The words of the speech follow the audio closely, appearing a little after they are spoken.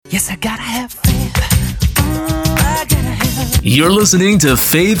Yes, I gotta have faith. I gotta have. You're listening to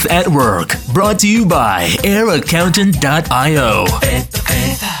Faith at Work, brought to you by AirAccountant.io.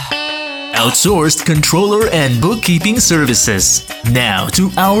 Outsourced controller and bookkeeping services. Now to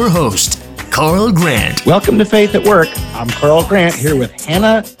our host, Carl Grant. Welcome to Faith at Work. I'm Carl Grant here with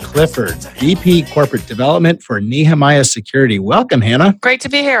Hannah Clifford, VP Corporate Development for Nehemiah Security. Welcome, Hannah. Great to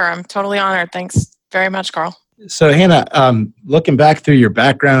be here. I'm totally honored. Thanks very much, Carl. So, Hannah, looking back through your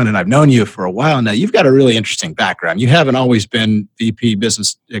background, and I've known you for a while now, you've got a really interesting background. You haven't always been VP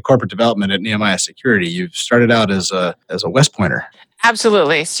Business Corporate Development at Nehemiah Security. You've started out as a West Pointer.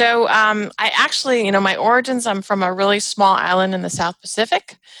 Absolutely. So I actually, my origins, I'm from a really small island in the South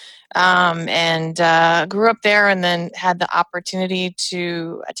Pacific and grew up there and then had the opportunity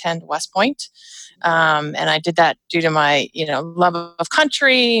to attend West Point. And I did that due to my, love of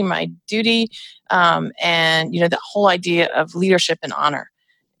country, my duty, and, the whole idea of leadership and honor.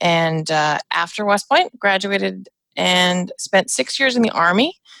 And after West Point, graduated and spent 6 years in the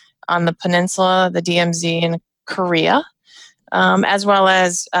Army on the peninsula, the DMZ in Korea. As well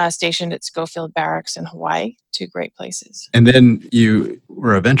as stationed at Schofield Barracks in Hawaii, two great places. And then you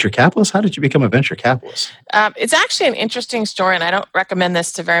were a venture capitalist. How did you become a venture capitalist? It's actually an interesting story, and I don't recommend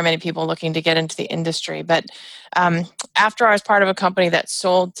this to very many people looking to get into the industry. But after I was part of a company that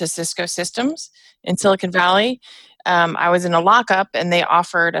sold to Cisco Systems in Silicon Valley, I was in a lockup and they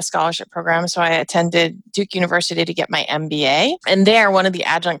offered a scholarship program. So I attended Duke University to get my MBA. And there, one of the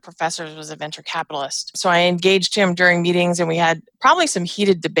adjunct professors was a venture capitalist. So I engaged him during meetings and we had probably some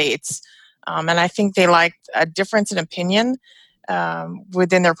heated debates. And I think they liked a difference in opinion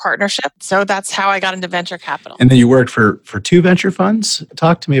within their partnership. So that's how I got into venture capital. And then you worked for two venture funds.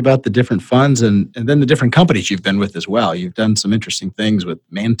 Talk to me about the different funds and then the different companies you've been with as well. You've done some interesting things with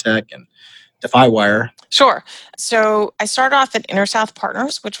Mantech and DefyWire. Sure. So I started off at InterSouth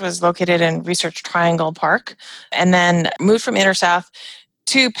Partners, which was located in Research Triangle Park, and then moved from InterSouth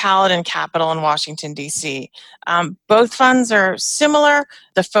to Paladin Capital in Washington, D.C. Both funds are similar.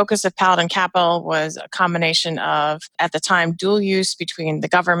 The focus of Paladin Capital was a combination of, at the time, dual use between the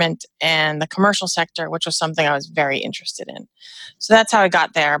government and the commercial sector, which was something I was very interested in. So that's how I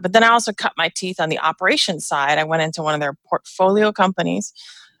got there. But then I also cut my teeth on the operations side. I went into one of their portfolio companies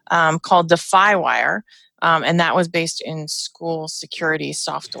called DefyWire, and that was based in school security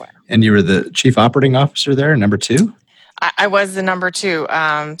software. And you were the chief operating officer there, number two? I was the number two.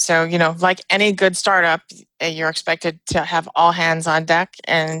 So, like any good startup, you're expected to have all hands on deck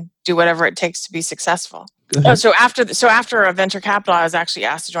and do whatever it takes to be successful. So after a venture capital, I was actually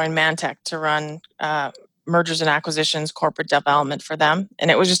asked to join Mantech to run mergers and acquisitions, corporate development for them.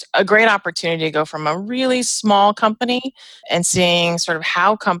 And it was just a great opportunity to go from a really small company and seeing sort of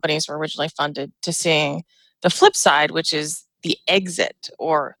how companies were originally funded to seeing the flip side, which is the exit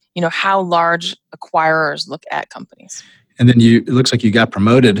or, how large acquirers look at companies. And then it looks like you got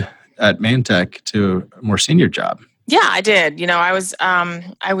promoted at Mantech to a more senior job. Yeah, I did. I was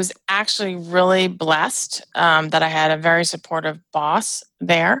actually really blessed that I had a very supportive boss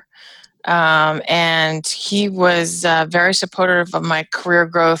there. And he was very supportive of my career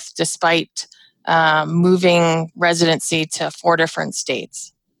growth despite moving residency to 4 different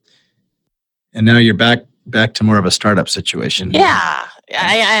states. And now you're back to more of a startup situation. Yeah,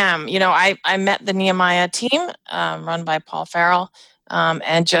 I am. I met the Nehemiah team run by Paul Farrell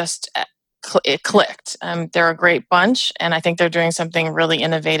and just it clicked. They're a great bunch, and I think they're doing something really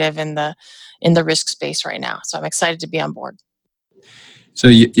innovative in the risk space right now. So I'm excited to be on board. So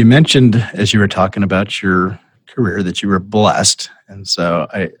you mentioned, as you were talking about your career, that you were blessed. And so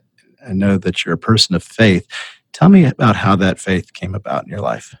I know that you're a person of faith. Tell me about how that faith came about in your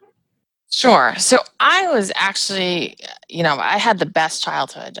life. Sure. So I was actually, I had the best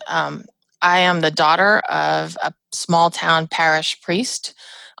childhood. I am the daughter of a small town parish priest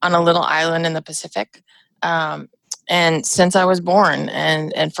on a little island in the Pacific. And since I was born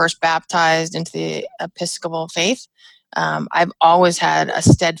and first baptized into the Episcopal faith, I've always had a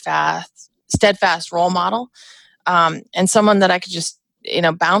steadfast role model, and someone that I could just,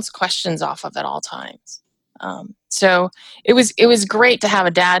 bounce questions off of at all times. So it was great to have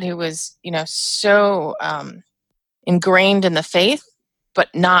a dad who was, so ingrained in the faith,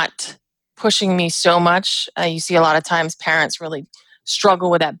 but not pushing me so much. You see a lot of times parents really struggle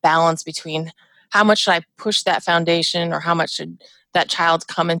with that balance between how much should I push that foundation or how much should that child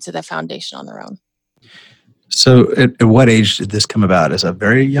come into the foundation on their own. So at what age did this come about? As a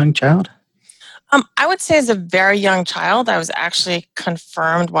very young child? I would say as a very young child, I was actually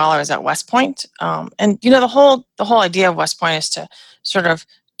confirmed while I was at West Point. And the whole idea of West Point is to sort of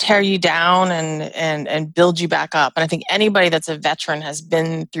tear you down and build you back up. And I think anybody that's a veteran has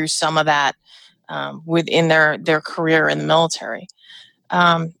been through some of that within their career in the military.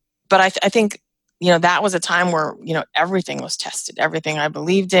 But I think, that was a time where, everything was tested, everything I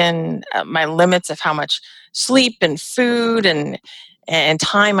believed in, my limits of how much sleep and food and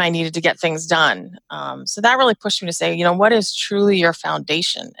time I needed to get things done. So that really pushed me to say, what is truly your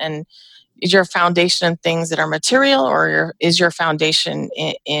foundation? And is your foundation in things that are material, or is your foundation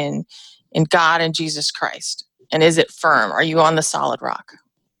in God and Jesus Christ? And is it firm? Are you on the solid rock?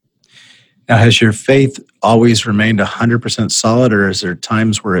 Now, has your faith always remained 100% solid, or is there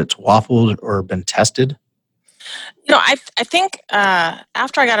times where it's waffled or been tested? I think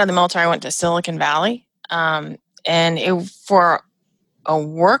after I got out of the military, I went to Silicon Valley, and from a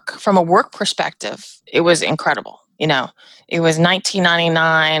work perspective, it was incredible. It was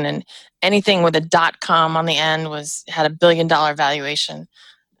 1999, and anything with a .com on the end had $1 billion valuation.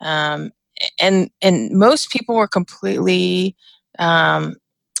 Um, and most people were completely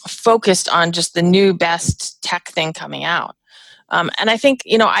focused on just the new best tech thing coming out. And I think,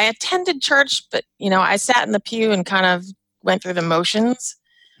 I attended church, but, I sat in the pew and kind of went through the motions,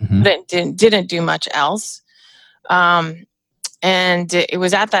 Hmm. but didn't do much else. Um, and it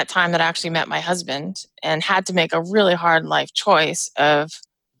was at that time that I actually met my husband and had to make a really hard life choice of,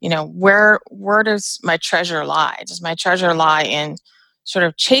 where does my treasure lie? Does my treasure lie in sort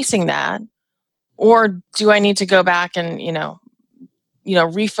of chasing that? Or do I need to go back and,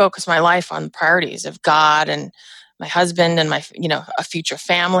 refocus my life on the priorities of God and my husband and my, a future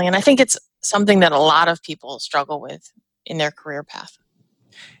family? And I think it's something that a lot of people struggle with in their career path.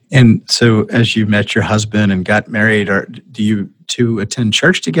 And so, as you met your husband and got married, do you two attend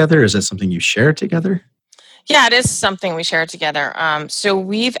church together? Is that something you share together? Yeah, it is something we share together. So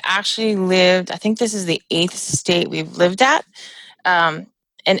we've actually lived, I think this is the 8th state we've lived at. Um,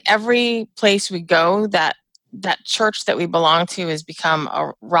 and every place we go, that church that we belong to has become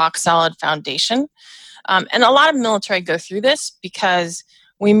a rock solid foundation. And a lot of military go through this because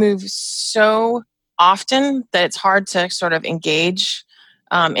we move so often that it's hard to sort of engage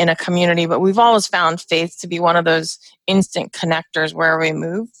in a community. But we've always found faith to be one of those instant connectors where we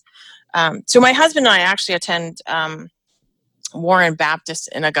move. So my husband and I actually attend Warren Baptist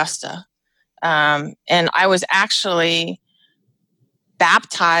in Augusta. And I was actually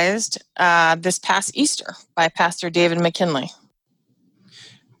baptized this past Easter by Pastor David McKinley.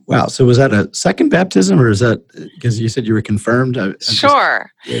 Wow. So, was that a second baptism, or is that because you said you were confirmed? Sure.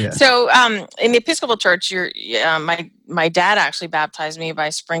 Yeah. So in the Episcopal Church, my dad actually baptized me by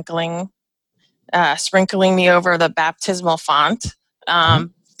sprinkling me over the baptismal font.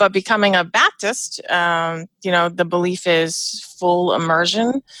 But becoming a Baptist, the belief is full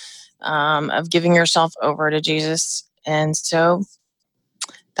immersion of giving yourself over to Jesus. And so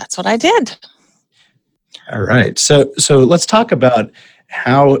that's what I did. All right. So let's talk about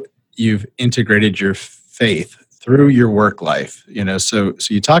how you've integrated your faith through your work life. So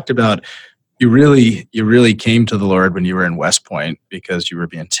you talked about you really came to the Lord when you were in West Point because you were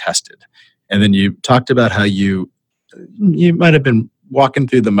being tested. And then you talked about how you might have been walking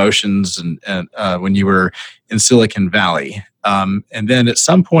through the motions and when you were in Silicon Valley. And then at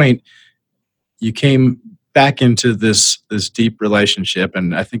some point you came back into this deep relationship,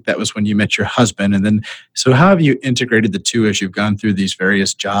 and I think that was when you met your husband. And then, so how have you integrated the two as you've gone through these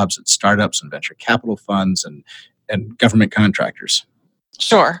various jobs at startups and venture capital funds and government contractors?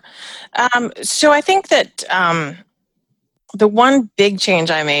 Sure. So I think that the one big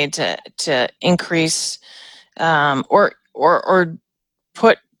change I made to increase or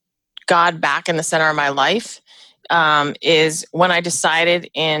put God back in the center of my life is when I decided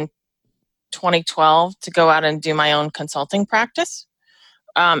in 2012 to go out and do my own consulting practice.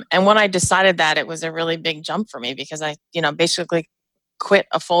 And when I decided that, it was a really big jump for me because I, basically quit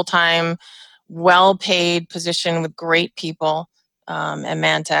a full-time, well-paid position with great people at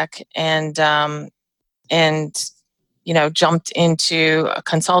Mantech and jumped into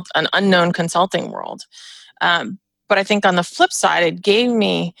an unknown consulting world. But I think on the flip side, it gave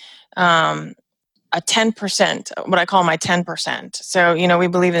me a 10%, what I call my 10%. So, we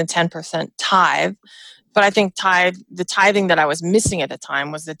believe in 10% tithe, but I think the tithing that I was missing at the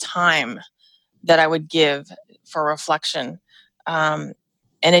time was the time that I would give for reflection. And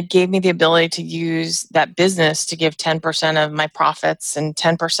it gave me the ability to use that business to give 10% of my profits and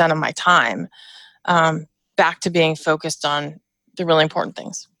 10% of my time back to being focused on the really important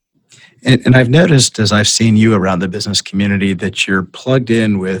things. And I've noticed as I've seen you around the business community that you're plugged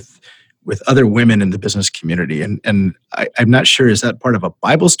in with other women in the business community. And I'm not sure, is that part of a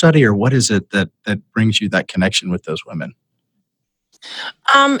Bible study or what is it that brings you that connection with those women?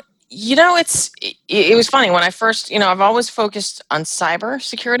 It was funny when I first, I've always focused on cyber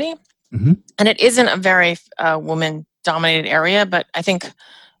security, Mhm. and it isn't a very woman dominated area, but I think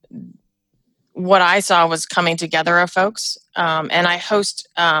what I saw was coming together of folks. And I host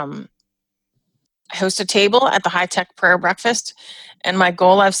a table at the High Tech Prayer Breakfast. And my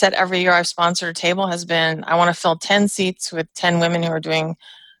goal I've set every year I've sponsored a table has been I want to fill 10 seats with 10 women who are doing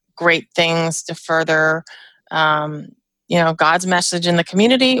great things to further, God's message in the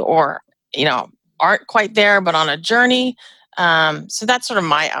community, or, aren't quite there, but on a journey. So that's sort of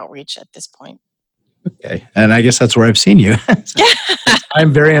my outreach at this point. Okay. And I guess that's where I've seen you. So Yeah,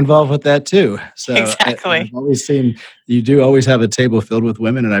 I'm very involved with that too. So exactly. I've always seen you do always have a table filled with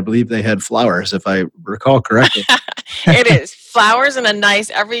women, and I believe they had flowers, if I recall correctly. It is flowers and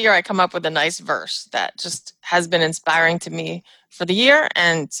every year I come up with a nice verse that just has been inspiring to me for the year.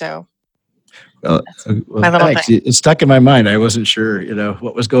 And so Well, that's my little thanks. thing. It stuck in my mind. I wasn't sure,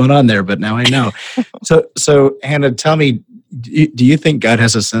 what was going on there, but now I know. So Hannah, tell me, do you think God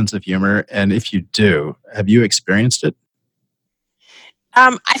has a sense of humor? And if you do, have you experienced it?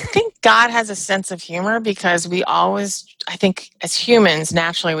 I think God has a sense of humor because I think as humans,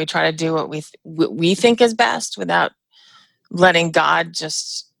 naturally, we try to do what we think is best without letting God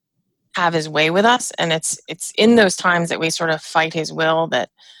just have his way with us. And it's in those times that we sort of fight his will that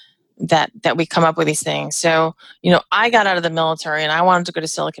we come up with these things. So, I got out of the military and I wanted to go to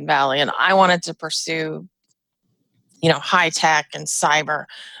Silicon Valley and I wanted to pursue, high tech and cyber.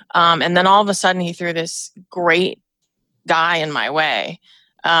 And then all of a sudden he threw this great guy in my way.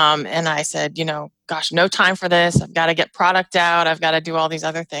 And I said, gosh, no time for this. I've got to get product out. I've got to do all these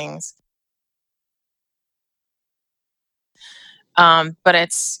other things. But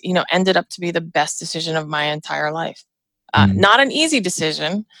it's, ended up to be the best decision of my entire life. Mm. Not an easy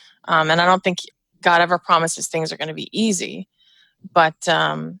decision. And I don't think God ever promises things are going to be easy, but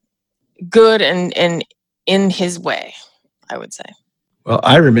good and in his way, I would say. Well,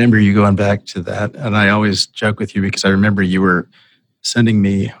 I remember you going back to that, and I always joke with you because I remember you were sending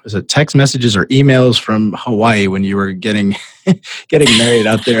me, was it text messages or emails from Hawaii when you were getting married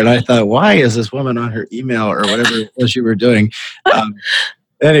out there, and I thought, why is this woman on her email or whatever it was you were doing?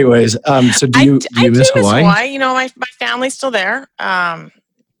 Anyways, so do you miss Hawaii? My family's still there.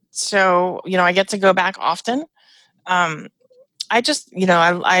 So, I get to go back often. I just,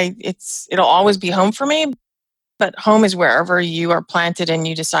 it'll always be home for me, but home is wherever you are planted and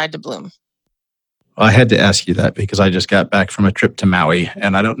you decide to bloom. Well, I had to ask you that because I just got back from a trip to Maui,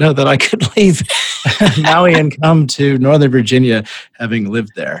 and I don't know that I could leave Maui and come to Northern Virginia having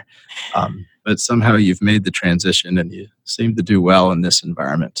lived there. But somehow you've made the transition and you seem to do well in this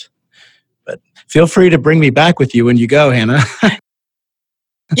environment. But feel free to bring me back with you when you go, Hannah.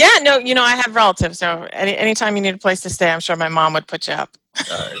 Yeah, no, I have relatives, so anytime you need a place to stay, I'm sure my mom would put you up.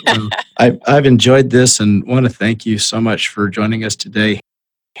 Well, I've enjoyed this and want to thank you so much for joining us today.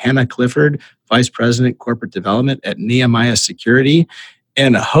 Hannah Clifford, Vice President, Corporate Development at Nehemiah Security,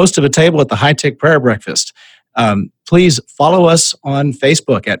 and a host of a table at the High Tech Prayer Breakfast. Please follow us on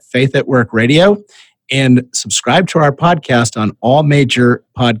Facebook at Faith at Work Radio and subscribe to our podcast on all major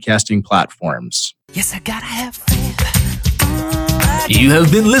podcasting platforms. Yes, I gotta have faith. You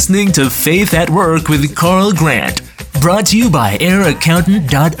have been listening to Faith at Work with Carl Grant, brought to you by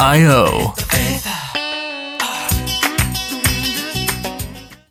AirAccountant.io.